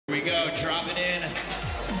we go, dropping in.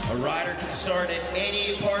 A rider can start at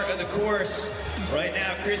any part of the course. Right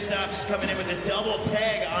now, Kristaps coming in with a double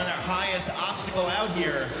peg on our highest obstacle out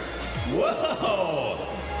here. Whoa!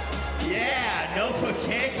 Yeah, no foot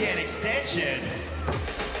can extension.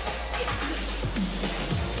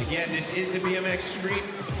 Again, this is the BMX street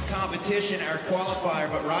competition, our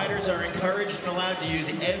qualifier, but riders are encouraged and allowed to use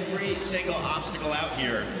every single obstacle out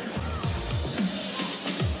here.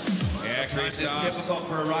 Yeah, It's difficult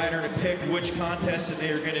for a rider to pick which contest that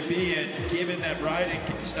they are going to be in, given that riding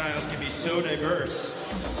styles can be so diverse.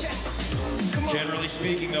 Generally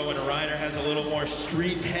speaking, though, when a rider has a little more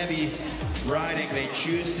street-heavy riding, they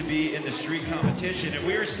choose to be in the street competition. And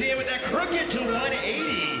we are seeing with that crooked to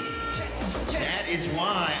 180. That is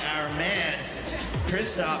why our man,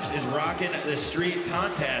 Kristaps, is rocking the street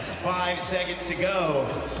contest. 5 seconds to go.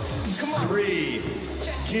 3,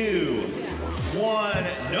 2, 1.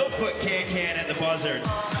 No foot can at the buzzer.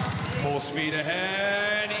 Full speed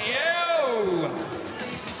ahead. Yo!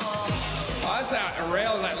 How's that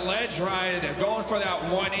rail, that ledge ride, going for that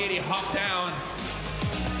 180 hop down.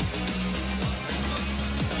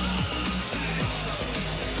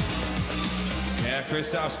 Yeah,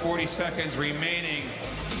 Kristaps, 40 seconds remaining.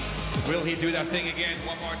 Will he do that thing again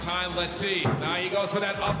one more time? Let's see. Now he goes for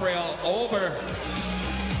that up rail over.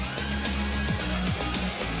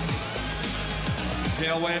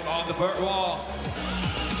 Tail wave on the vert wall.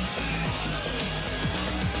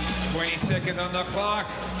 20 seconds on the clock.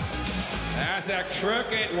 That's that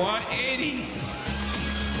crooked 180.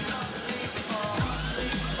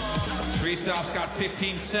 Kristaps got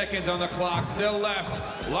 15 seconds on the clock, still left.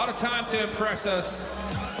 A lot of time to impress us.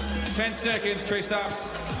 10 seconds, Kristaps.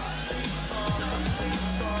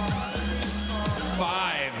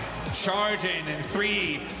 5, charging in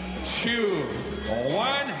 3, 2,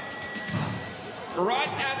 1. Right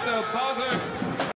at the buzzer.